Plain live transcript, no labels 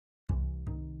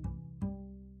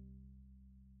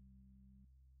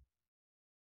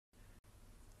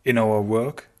In our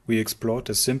work, we explored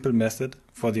a simple method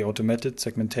for the automated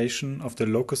segmentation of the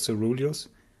locus coeruleus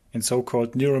in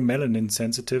so-called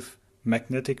neuromelanin-sensitive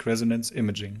magnetic resonance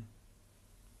imaging.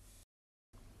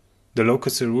 The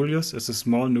locus coeruleus is a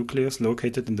small nucleus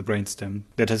located in the brainstem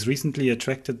that has recently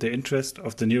attracted the interest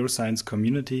of the neuroscience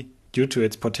community due to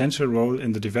its potential role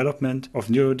in the development of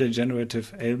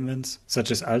neurodegenerative ailments such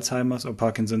as Alzheimer's or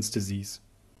Parkinson's disease.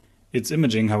 Its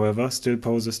imaging, however, still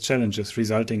poses challenges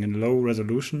resulting in low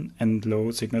resolution and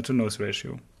low signal-to-noise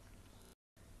ratio.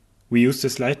 We used a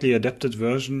slightly adapted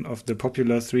version of the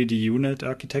popular 3D UNet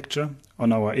architecture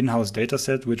on our in-house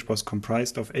dataset, which was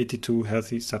comprised of 82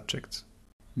 healthy subjects.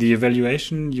 The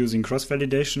evaluation using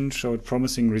cross-validation showed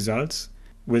promising results,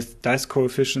 with dice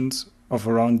coefficients of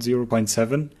around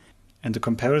 0.7, and a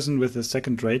comparison with the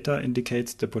second rater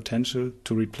indicates the potential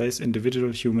to replace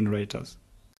individual human raters.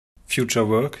 Future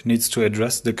work needs to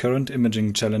address the current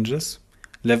imaging challenges,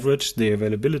 leverage the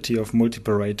availability of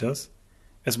multiple raters,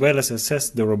 as well as assess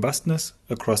the robustness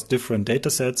across different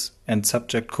datasets and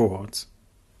subject cohorts.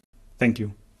 Thank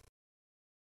you.